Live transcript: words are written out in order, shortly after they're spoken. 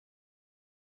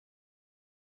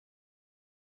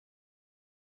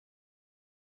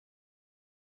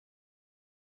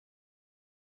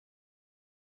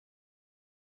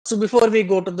So before we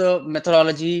go to the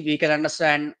methodology, we can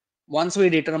understand, once we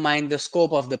determine the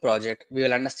scope of the project, we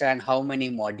will understand how many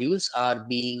modules are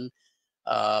being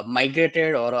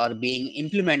migrated or are being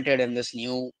implemented in this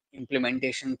new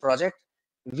implementation project.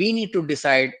 We need to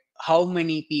decide how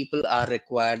many people are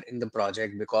required in the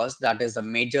project, because that is the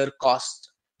major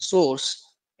cost source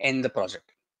in the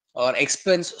project, or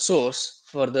expense source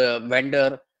for the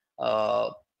vendor, uh,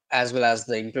 as well as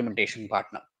the implementation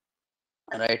partner,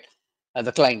 right?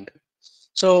 The client.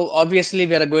 So obviously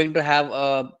we are going to have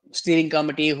a steering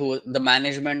committee, who the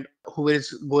management, who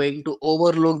is going to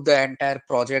overlook the entire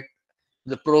project,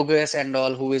 the progress and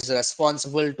all, who is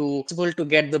responsible to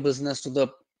get the business to the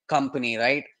company,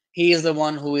 right? He is the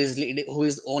one who is who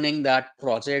is owning that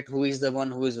project, who is the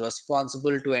one who is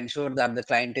responsible to ensure that the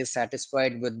client is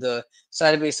satisfied with the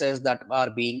services that are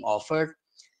being offered.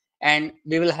 And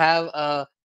we will have a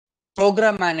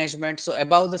program management. So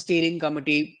above the steering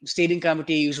committee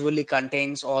usually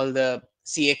contains all the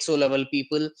CXO level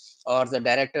people, or the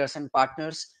directors and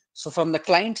partners. So from the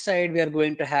client side, we are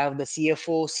going to have the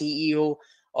CFO, CEO,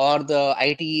 or the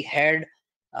IT head.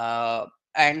 uh,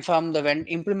 and from the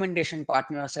implementation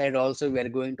partner side also, we are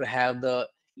going to have the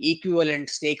equivalent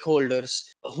stakeholders,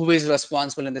 who is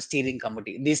responsible in the steering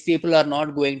committee. These people are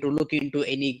not going to look into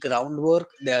any groundwork.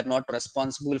 They are not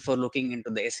responsible for looking into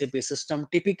the SAP system.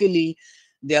 Typically,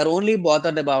 they are only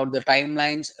bothered about the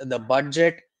timelines, the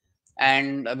budget,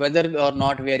 and whether or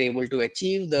not we are able to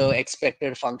achieve the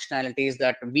expected functionalities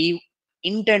that we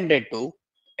intended to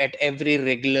at every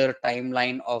regular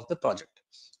timeline of the project.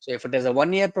 So if it is a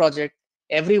 1 year project,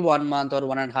 every 1 month or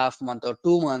 1.5 months or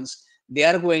 2 months, they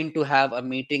are going to have a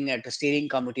meeting at the steering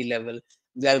committee level.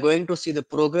 They are going to see the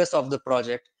progress of the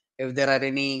project. If there are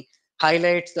any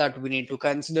highlights that we need to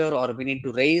consider or we need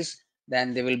to raise,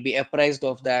 then they will be apprised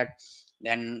of that.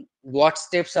 Then what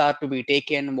steps are to be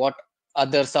taken, what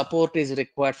other support is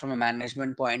required from a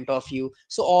management point of view.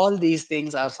 So all these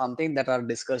things are something that are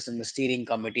discussed in the steering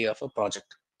committee of a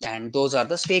project, and those are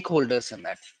the stakeholders in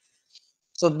that.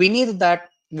 So beneath that,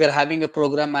 we're having a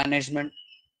program management.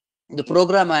 The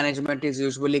program management is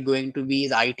usually going to be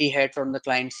the IT head from the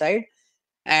client side,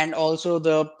 and also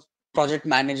the project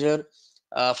manager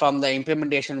from the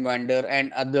implementation vendor,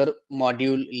 and other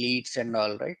module leads and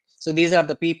all, right? So these are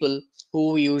the people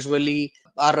who usually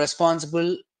are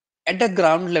responsible at the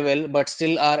ground level, but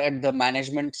still are at the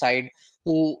management side,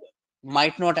 who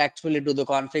might not actually do the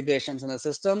configurations in the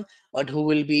system, but who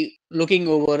will be looking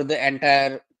over the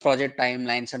entire project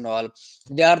timelines and all.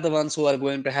 They are the ones who are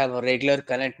going to have a regular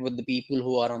connect with the people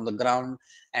who are on the ground,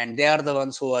 and they are the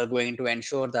ones who are going to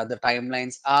ensure that the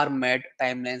timelines are met,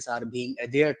 timelines are being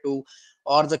adhered to,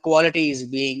 or the quality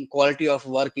of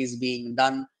work is being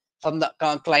done from the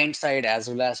client side as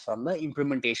well as from the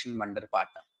implementation vendor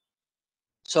partner.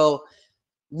 So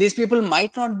these people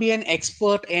might not be an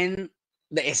expert in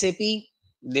the SAP.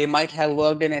 They might have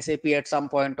worked in SAP at some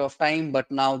point of time, but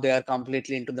now they are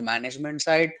completely into the management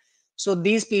side. So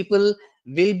these people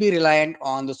will be reliant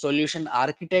on the solution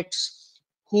architects,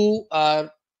 who are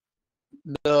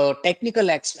the technical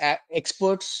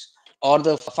experts or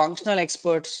the functional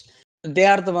experts. They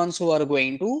are the ones who are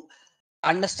going to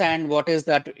understand what is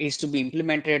that is to be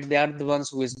implemented. They are the ones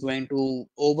who is going to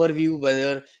overview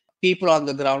whether people on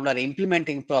the ground are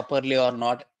implementing properly or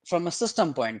not, from a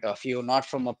system point of view, not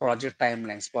from a project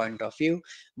timelines point of view,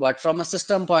 but from a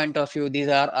system point of view. These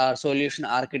are our solution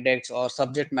architects or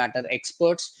subject matter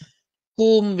experts,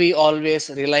 whom we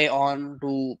always rely on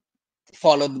to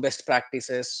follow the best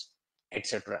practices,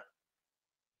 etc.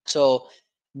 So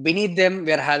beneath them,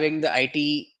 we are having the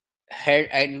IT head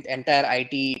and entire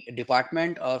IT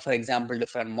department, or for example,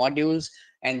 different modules.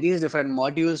 And these different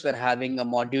modules, we're having a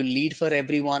module lead for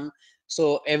everyone.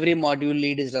 So every module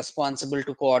lead is responsible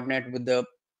to coordinate with the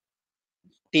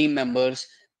team members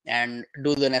and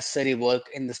do the necessary work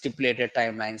in the stipulated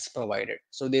timelines provided.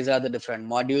 So these are the different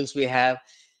modules we have.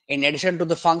 In addition to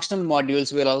the functional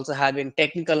modules, we're also having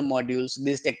technical modules.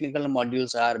 These technical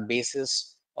modules are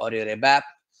basis or your ABAP,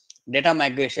 data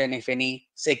migration, if any,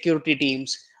 security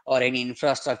teams, or any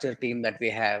infrastructure team that we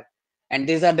have. And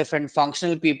these are different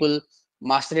functional people: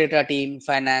 master data team,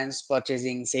 finance,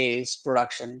 purchasing, sales,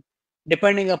 production.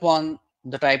 Depending upon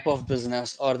the type of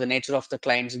business or the nature of the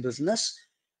client's business,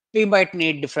 we might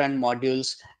need different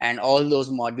modules, and all those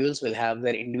modules will have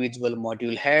their individual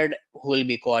module head, who will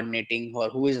be coordinating or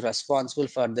who is responsible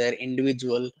for their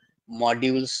individual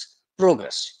modules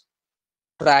progress,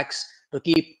 tracks, to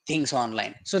keep things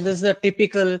online. So this is a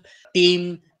typical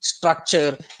team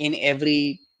structure in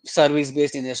every service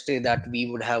based industry that we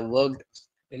would have worked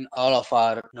in all of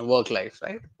our work life,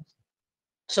 right?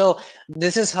 So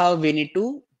this is how we need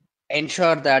to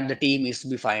ensure that the team is to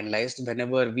be finalized.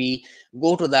 Whenever we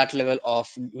go to that level of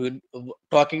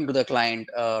talking to the client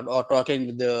or talking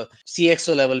with the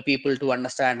CXO level people to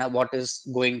understand what is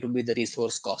going to be the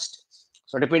resource cost.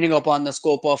 So depending upon the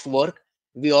scope of work,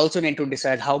 we also need to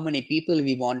decide how many people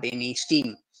we want in each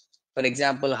team. For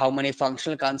example, how many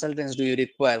functional consultants do you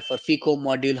require? For FICO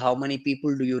module, how many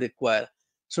people do you require?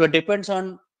 So it depends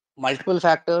on multiple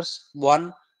factors.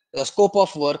 One, the scope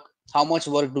of work, how much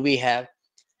work do we have,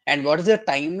 and what is the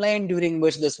timeline during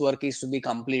which this work is to be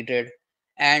completed,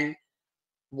 and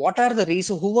what are the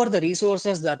who are the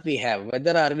resources that we have,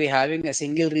 whether are we having a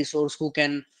single resource who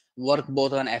can work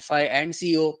both on FI and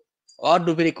CO, or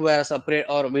do we require separate,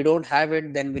 or we don't have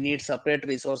it, then we need separate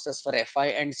resources for FI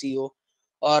and CO.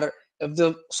 Or if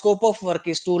the scope of work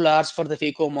is too large for the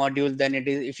FICO module, then it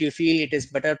is, if you feel it is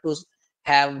better to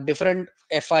have different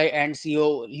FI and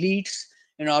CO leads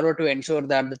in order to ensure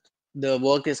that the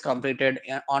work is completed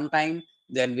on time,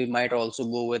 then we might also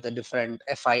go with a different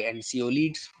FI and CO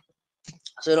leads.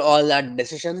 So all that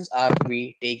decisions are to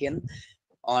be taken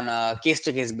on a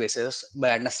case-to-case basis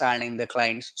by understanding the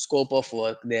client's scope of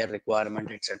work, their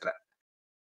requirement, etc.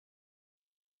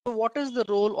 So what is the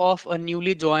role of a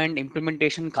newly joined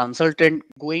implementation consultant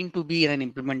going to be in an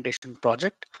implementation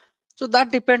project? So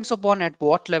that depends upon at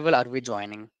what level are we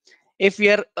joining. If we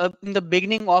are in the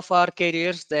beginning of our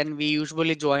careers, then we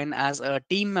usually join as a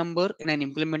team member in an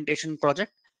implementation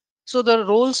project. So the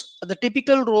roles, the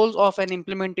typical roles of an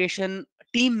implementation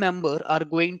team member are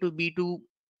going to be to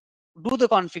do the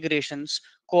configurations,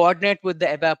 coordinate with the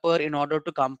ABAPer in order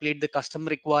to complete the custom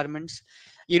requirements.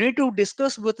 You need to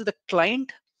discuss with the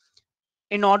client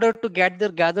in order to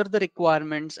gather the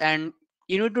requirements, and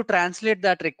you need to translate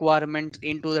that requirement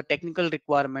into the technical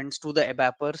requirements to the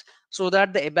ABAPers so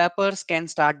that the ABAPers can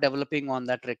start developing on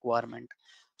that requirement.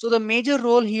 So the major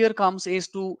role here comes is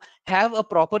to have a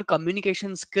proper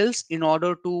communication skills in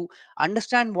order to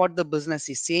understand what the business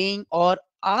is saying, or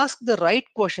ask the right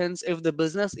questions if the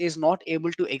business is not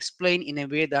able to explain in a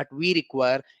way that we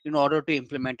require in order to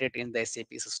implement it in the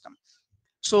SAP system.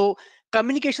 So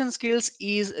communication skills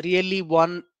is really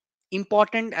one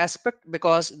important aspect,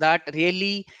 because that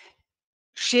really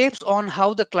shapes on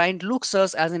how the client looks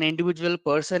us as an individual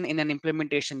person in an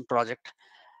implementation project.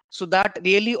 So that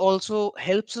really also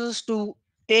helps us to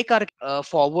take our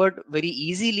forward very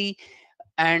easily,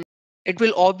 and it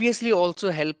will obviously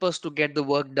also help us to get the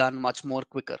work done much more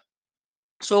quicker.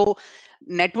 So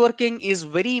networking is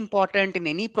very important in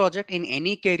any project, in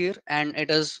any career, and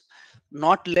it is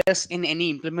not less in any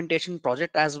implementation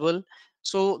project as well.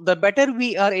 So the better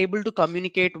we are able to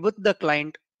communicate with the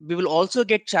client, we will also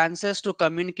get chances to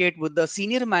communicate with the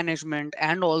senior management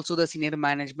and also the senior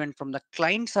management from the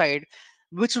client side,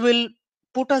 which will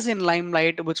put us in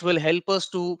limelight, which will help us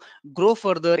to grow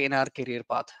further in our career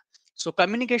path. So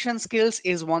communication skills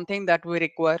is one thing that we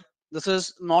require. This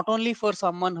is not only for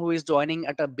someone who is joining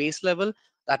at a base level,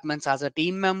 that means as a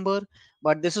team member,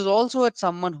 but this is also at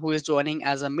someone who is joining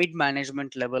as a mid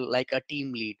management level, like a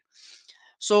team lead.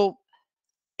 So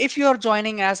if you are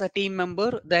joining as a team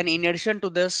member, then in addition to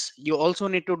this, you also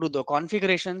need to do the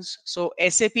configurations. So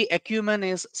SAP acumen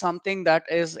is something that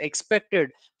is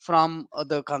expected from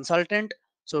the consultant.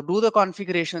 So do the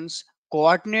configurations,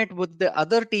 coordinate with the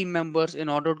other team members in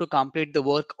order to complete the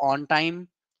work on time,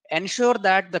 ensure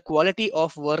that the quality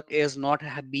of work is not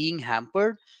being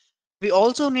hampered. We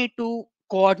also need to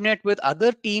coordinate with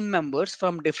other team members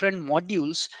from different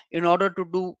modules in order to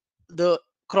do the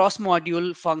cross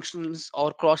module functions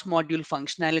or cross module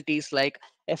functionalities like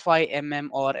FIMM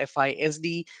or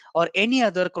FISD or any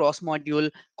other cross module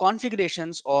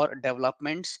configurations or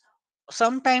developments.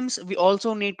 Sometimes we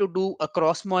also need to do a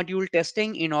cross module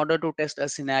testing in order to test a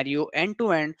scenario end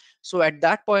to end. So at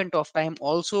that point of time,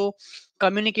 also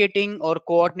communicating or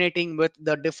coordinating with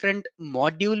the different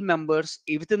module members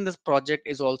within this project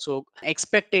is also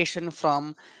expectation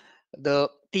from the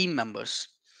team members.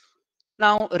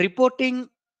 Now, reporting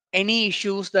any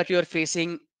issues that you're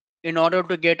facing in order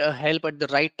to get a help at the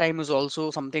right time is also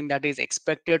something that is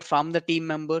expected from the team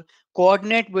member.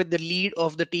 Coordinate with the lead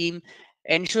of the team,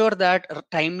 ensure that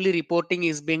timely reporting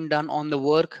is being done on the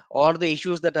work or the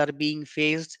issues that are being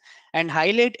faced, and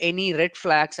highlight any red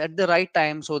flags at the right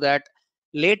time so that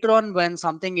later on, when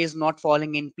something is not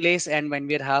falling in place and when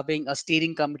we're having a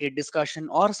steering committee discussion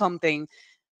or something,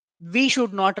 we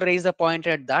should not raise the point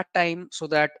at that time so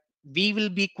that we will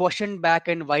be questioned back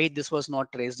and why this was not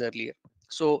raised earlier.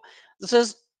 So this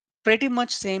is pretty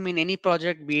much same in any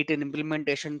project, be it an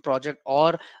implementation project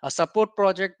or a support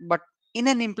project, but In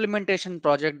an implementation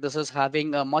project, this is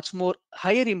having a much more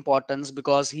higher importance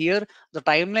because here the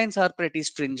timelines are pretty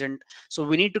stringent. So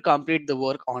we need to complete the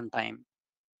work on time.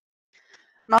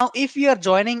 Now, if you are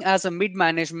joining as a mid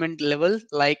management level,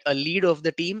 like a lead of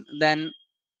the team, then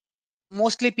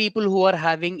mostly people who are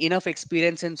having enough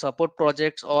experience in support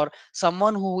projects or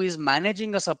someone who is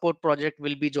managing a support project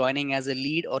will be joining as a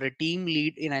lead or a team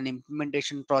lead in an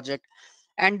implementation project.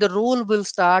 And the role will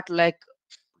start like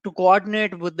to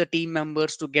coordinate with the team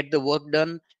members to get the work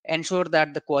done, ensure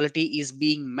that the quality is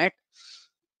being met,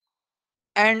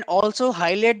 and also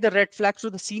highlight the red flags to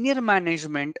the senior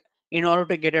management in order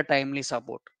to get a timely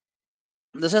support.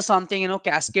 This is something,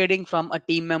 cascading from a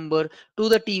team member to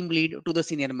the team lead to the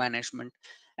senior management.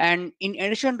 And in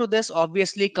addition to this,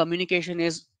 obviously communication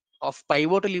is of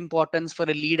pivotal importance for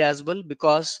a lead as well,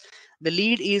 because the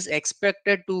lead is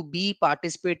expected to be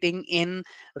participating in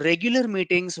regular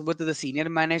meetings with the senior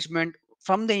management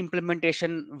from the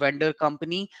implementation vendor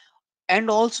company, and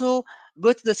also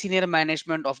with the senior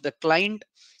management of the client.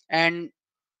 And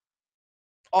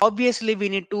obviously we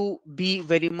need to be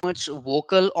very much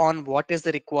vocal on what is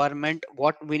the requirement,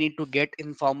 what we need to get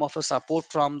in form of a support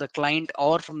from the client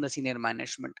or from the senior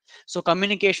management. So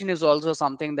communication is also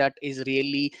something that is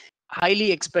really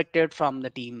highly expected from the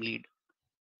team lead.